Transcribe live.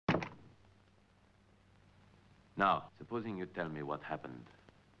Now, supposing you tell me what happened.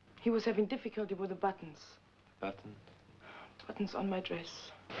 He was having difficulty with the buttons. Buttons? Buttons on my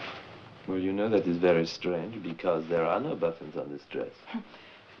dress. Well, you know that is very strange because there are no buttons on this dress.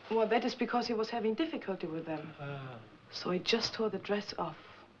 Well, that is because he was having difficulty with them. So he just tore the dress off.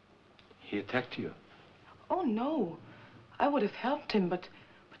 He attacked you? Oh, no. I would have helped him, but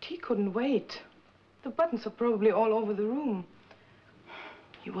he couldn't wait. The buttons are probably all over the room.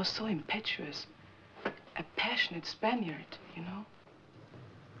 He was so impetuous. A passionate Spaniard, you know.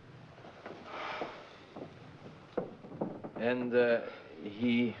 And,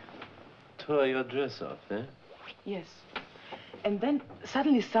 he tore your dress off, eh? Yes. And then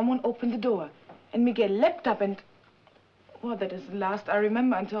suddenly someone opened the door. And Miguel leapt up and... Well, that is the last I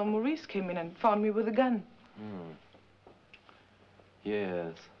remember until Maurice came in and found me with a gun. Hmm.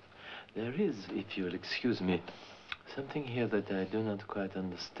 Yes. There is, if you'll excuse me, something here that I do not quite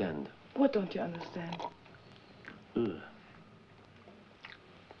understand. What don't you understand? Ugh.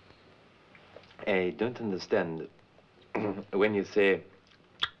 I don't understand when you say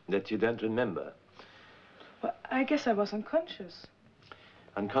that you don't remember. Well, I guess I was unconscious.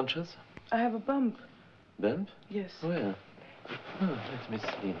 Unconscious? I have a bump. Bump? Yes. Where? Oh, let me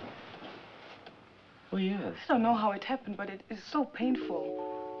see. Oh, yes. I don't know how it happened, but it is so painful.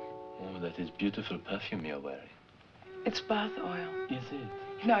 Oh, that is beautiful perfume you're wearing. It's bath oil. Is it?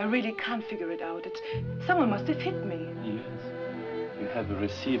 You know, I really can't figure it out. Someone must have hit me. Yes. You have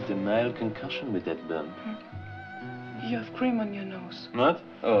received a mild concussion with that bump. You have cream on your nose. What?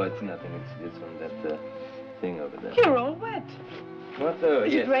 Oh, it's nothing. It's from that thing over there. You're all wet. What? Oh,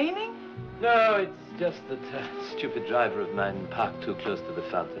 Is yes. it raining? No, it's just that stupid driver of mine parked too close to the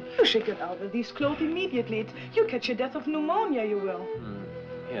fountain. You should get out of these clothes immediately. You'll catch a death of pneumonia, you will.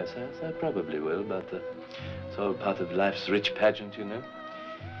 Yes, I probably will, but it's all part of life's rich pageant, you know.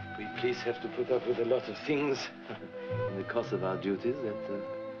 We police have to put up with a lot of things in the course of our duties that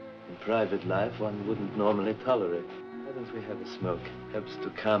in private life one wouldn't normally tolerate. Why don't we have a smoke? Helps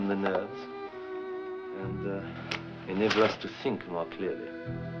to calm the nerves and enable us to think more clearly.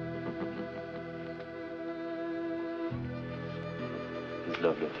 This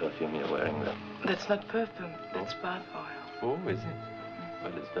lovely perfume you're wearing there. That's not perfume. That's bath oil. Oh, is it?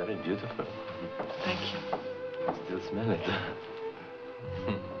 Well, it's very beautiful. Thank you. I still smell it.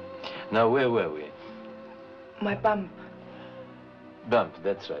 Now, where were we? My bump. Bump,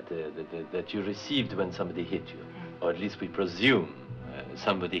 that's right. That you received when somebody hit you. Or at least we presume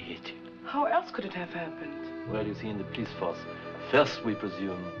somebody hit you. How else could it have happened? Well, you see, in the police force, first we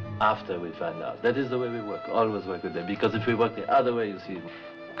presume, after we find out. That is the way we work. Always work with them. Because if we work the other way, you see,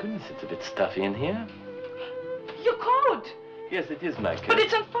 goodness, it's a bit stuffy in here. Your coat! Yes, it is my coat. But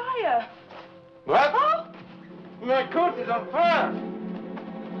it's on fire! What? Oh! My coat is on fire!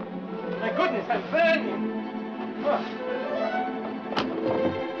 My goodness, I'm burning!